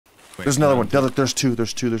Wait, There's another one. There's two.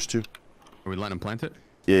 There's two. Are we letting him plant it?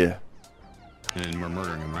 Yeah. And then we're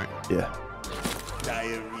murdering him, right? Yeah.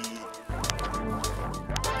 Diary.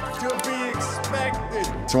 To be expected.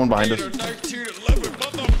 Someone behind us. 1911,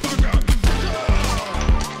 motherfucker.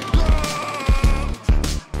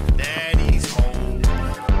 Daddy's home.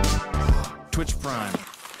 Twitch Prime.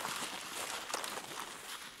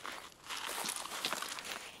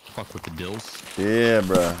 Fuck with the dills. Yeah,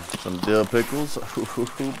 bruh. Some dill pickles.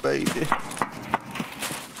 Ooh, baby.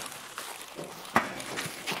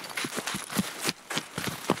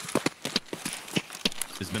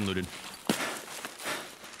 It's been looted.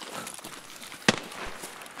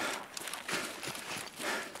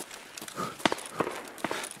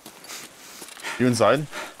 You inside?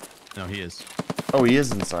 No, he is. Oh, he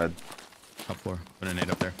is inside. Top floor. Put a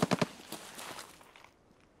nade up there.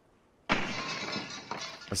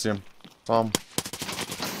 I see him. Saw him.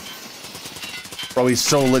 Bro, he's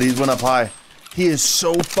so lit. He went up high. He is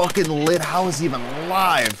so fucking lit. How is he even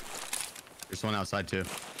alive? There's one outside too.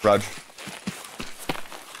 Rudge.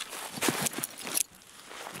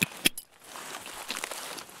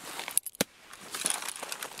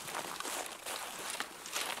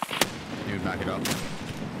 You would back it up.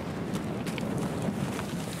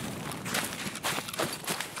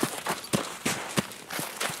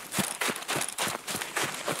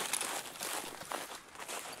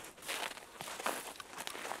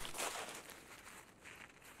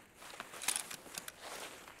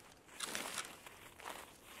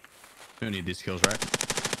 You don't need these kills, right?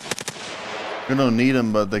 You don't need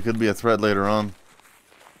him, but they could be a threat later on.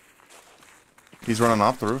 He's running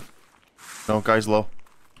off the roof. No, guy's low.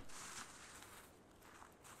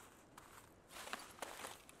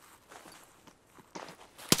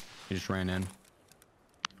 He just ran in.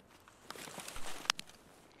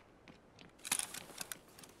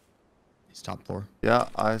 He's top floor. Yeah,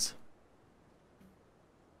 eyes.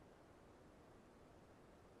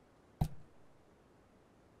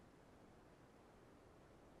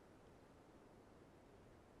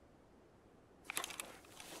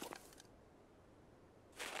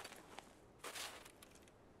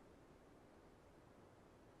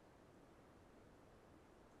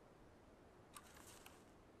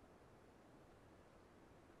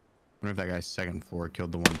 I wonder if that guy's second floor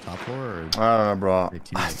killed the one top floor, or I don't know, bro. They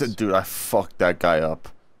teammates. Dude, I fucked that guy up.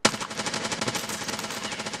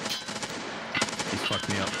 he's fucked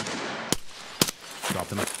me up.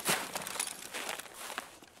 Dropped him.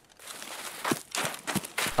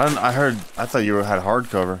 I thought you had hard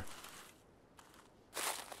cover.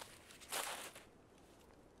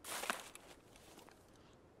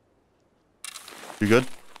 You good?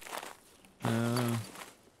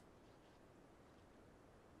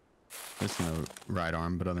 There's no right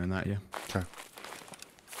arm, but other than that, yeah. Okay.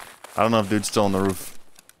 I don't know if dude's still on the roof.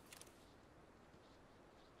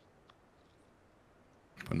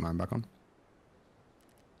 Putting mine back on.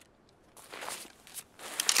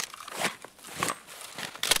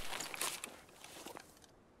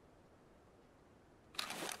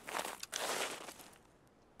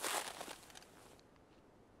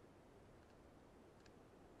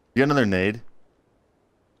 You got another nade?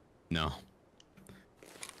 No.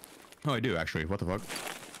 Oh, I do actually. What the fuck?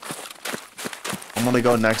 I'm gonna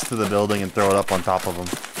go next to the building and throw it up on top of him.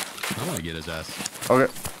 I want to get his ass.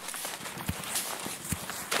 Okay.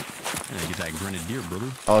 I gotta get that grenadier,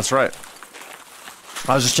 brother. Oh, that's right.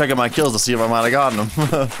 I was just checking my kills to see if I might have gotten him.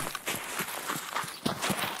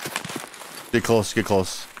 Get close, get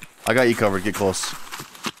close. I got you covered, get close.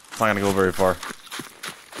 It's not gonna go very far.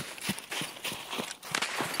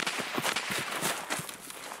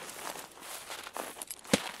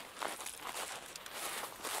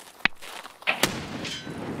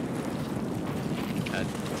 That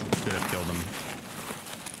should have killed him.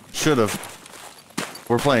 Should have.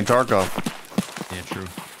 We're playing Tarkov. Yeah, true.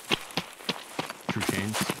 True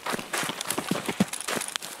chains.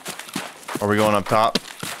 Are we going up top?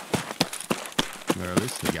 Or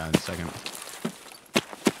this is the guy in a second.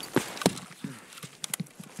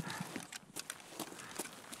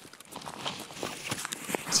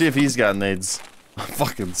 See if he's got nades. I'm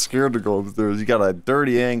fucking scared to go upstairs. He got a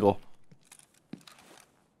dirty angle.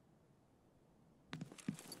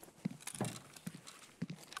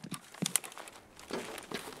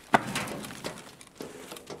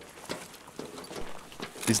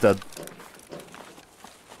 He's dead.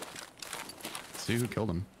 See who killed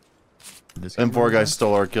him. This M4 guy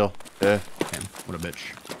stole our kill. Yeah. Damn, what a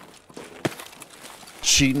bitch.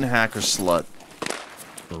 Cheating hacker slut.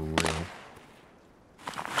 For real.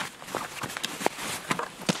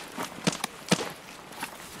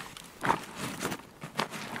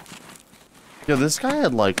 Yo, this guy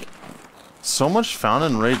had like So much found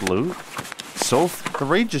in raid loot. The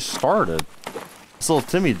raid just started. This little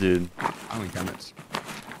Timmy dude. I don't think it's.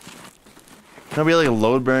 Gonna be like a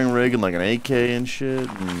load bearing rig and like an AK and shit.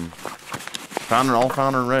 And all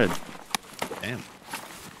found in raid. Damn.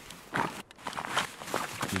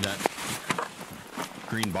 Dude, that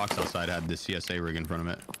green box outside had the CSA rig in front of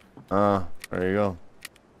it. There you go.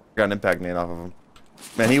 Got an impact nade off of him.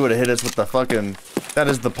 Man, he would have hit us with the fucking. That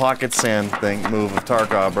is the pocket sand thing move of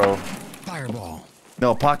Tarkov, bro. Fireball.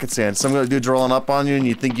 No, pocket sand. Some dude's rolling up on you and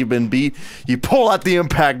you think you've been beat. You pull out the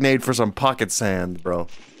impact nade for some pocket sand, bro.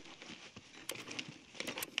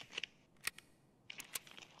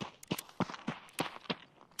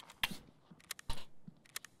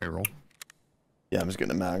 Roll. Yeah, I'm just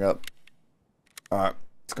getting a mag up. Alright,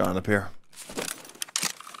 let's go on up here.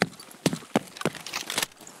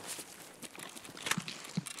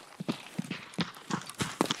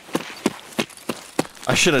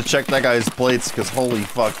 I should have checked that guy's plates, because holy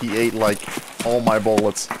fuck, he ate like all my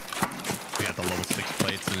bullets. He got the level 6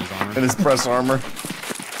 plates in his armor. In his press armor.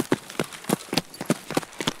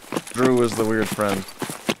 Drew is the weird friend.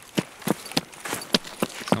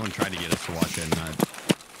 Someone tried to get us to watch it, and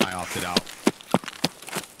I opted out.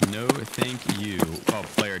 No, thank you. Oh,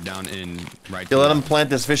 player down in right. Yeah, let him plant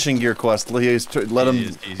this fishing gear quest. Let him.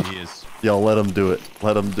 He is. Yo, let him do it.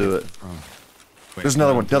 Let him do it. Oh. Wait, There's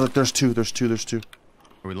another one. There's two. There's two.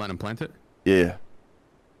 Are we letting him plant it? Yeah.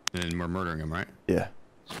 And we're murdering him, right? Yeah.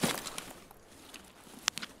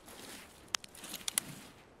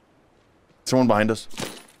 Someone behind us.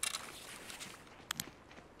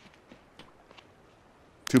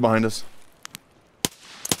 Two behind us.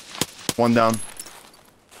 One down.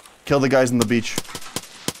 Kill the guys on the beach.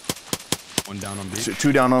 One down on beach.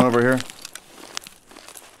 Two down on over here.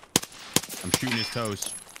 I'm shooting his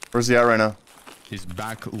toes. Where's he at right now? His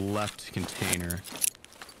back left container.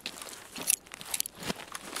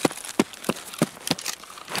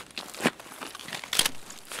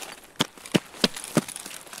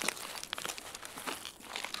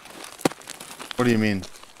 What do you mean?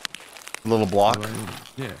 A little block?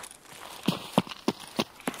 Yeah.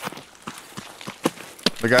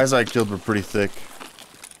 The guys I killed were pretty thick.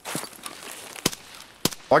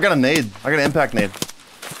 Oh, I got a nade. I got an impact nade.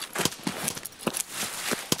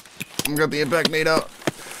 I got the impact nade out.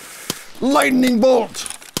 Lightning bolt!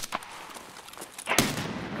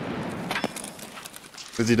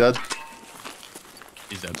 Is he dead?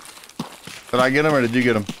 He's dead. Did I get him or did you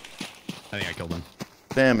get him? I think I killed him.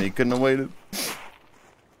 Damn, he couldn't have waited.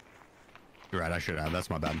 You're right, I should have. That's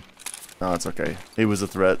my bad. No, it's okay. He was a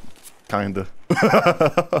threat. Kinda.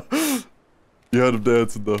 You had him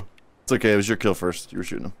dancing though. It's okay, it was your kill first. You were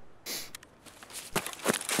shooting him.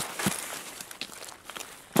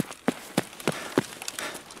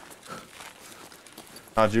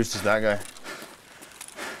 How juiced is that guy?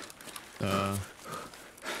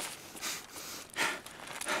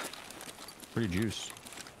 Pretty juice.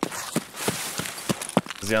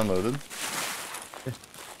 Is he unloaded? Yeah.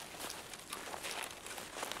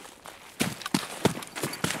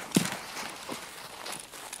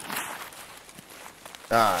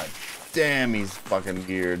 Ah, damn, he's fucking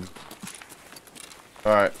geared.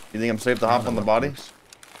 Alright, you think I'm safe to hop on the body?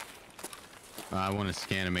 I want to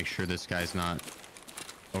scan and make sure this guy's not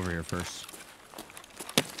over here first.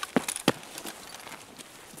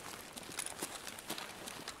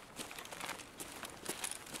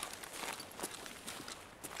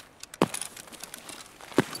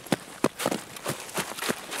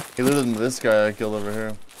 He looted this guy I killed over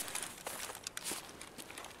here.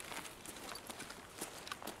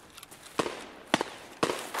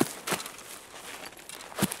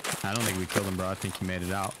 I don't think we killed him, bro. I think he made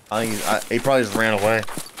it out. I think he probably just ran away.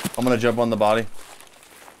 I'm gonna jump on the body.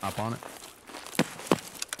 Hop on it.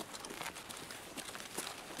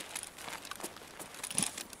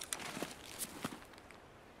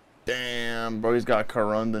 Damn, bro, he's got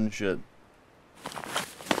Karund and shit.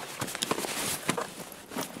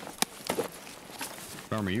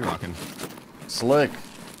 What armor are you rocking? Slick.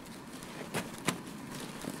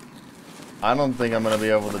 I don't think I'm gonna be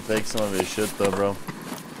able to take some of his shit though, bro.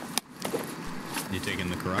 You taking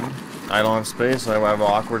the Karun? I don't have space. I have an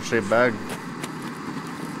awkward shaped bag.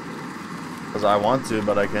 Because I want to,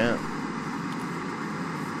 but I can't.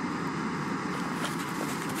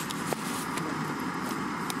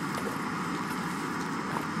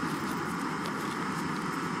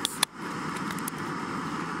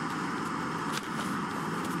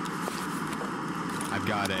 I've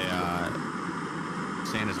got a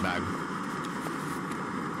Santa's bag.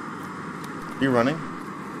 Are you running?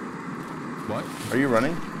 What? Are you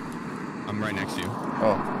running? I'm right next to you.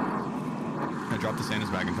 Oh. I dropped the Santa's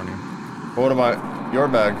bag in front of you. What about your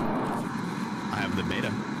bag? I have the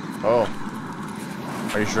beta. Oh.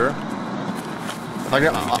 Are you sure?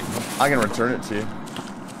 I can return it to you.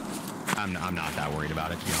 I'm not that worried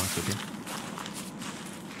about it, to be honest with you.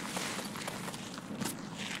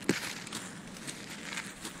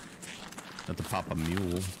 Have to pop a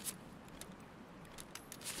mule.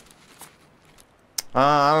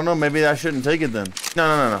 I don't know. Maybe I shouldn't take it then.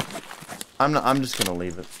 No. I'm just gonna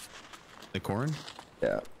leave it. The corn?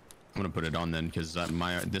 Yeah. I'm gonna put it on then, because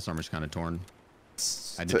this armor's kind of torn.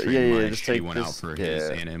 I So, did trade my just shitty take one this, out for his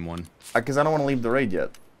and M1. Because I don't want to leave the raid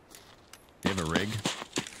yet. You have a rig?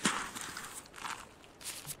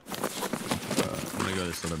 I'm gonna go to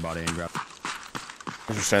this other body and grab.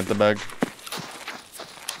 Here's your Santa bag.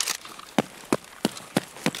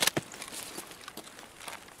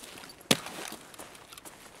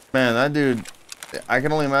 Man, that dude, I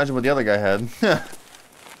can only imagine what the other guy had.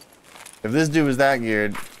 If this dude was that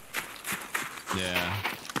geared. Yeah.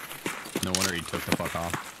 No wonder he took the fuck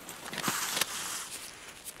off.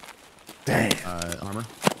 Damn. Armor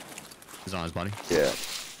is on his body. Yeah.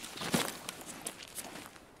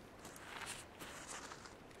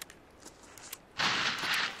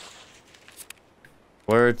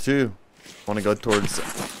 Where to? Want to go towards? You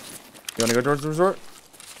want to go towards the resort?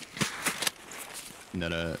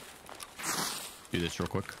 Gotta do this real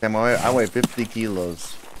quick. Damn, I weigh 50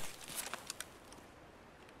 kilos.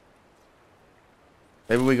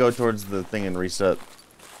 Maybe we go towards the thing and reset.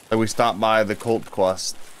 Like we stop by the cult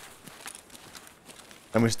quest.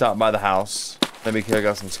 Then we stop by the house. Maybe kick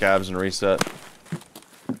out some scabs and reset.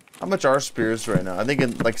 How much are spears right now? I think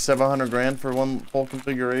in like 700 grand for one full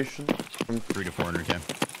configuration. From 300 to 400k.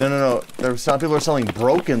 No. There's some people are selling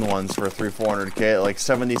broken ones for 300-400k at like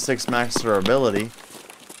 76 max durability.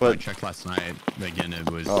 But I checked last night. Again, it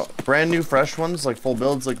was brand new fresh ones, like full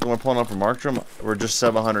builds, like the one pulling up from Marktrum, were just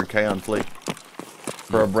 700k on fleek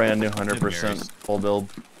for a brand new 100% full build.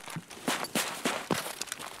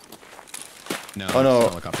 No. Oh no,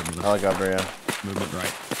 helicopter movement. helicopter, yeah. Movement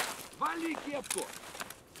right.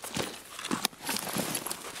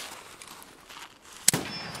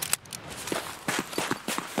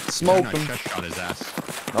 Smoke I him. chest shot his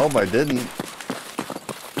ass. Nope, I didn't.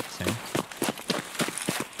 Same.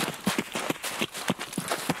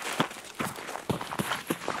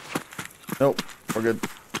 Nope, we're good.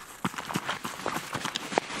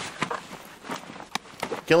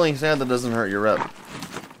 Killing Santa doesn't hurt your rep.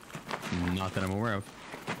 Not that I'm aware of.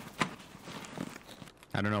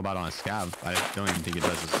 I don't know about on a scab. I don't even think it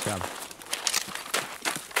does as a scab.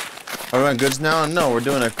 Are we on goods now? No, we're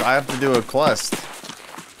doing I have to do a quest.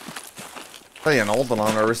 Hey, an Alton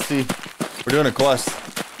on our wristy. We're doing a quest.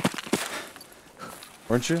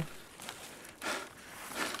 Weren't you?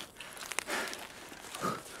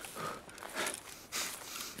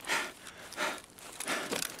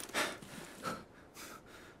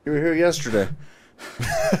 You were here yesterday.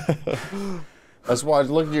 That's why I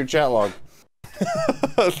looked at your chat log.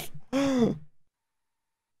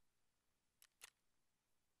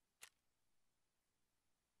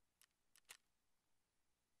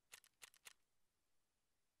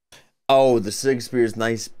 Oh, the Sig Spear is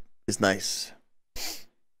nice. It's nice.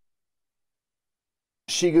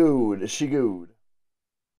 She good.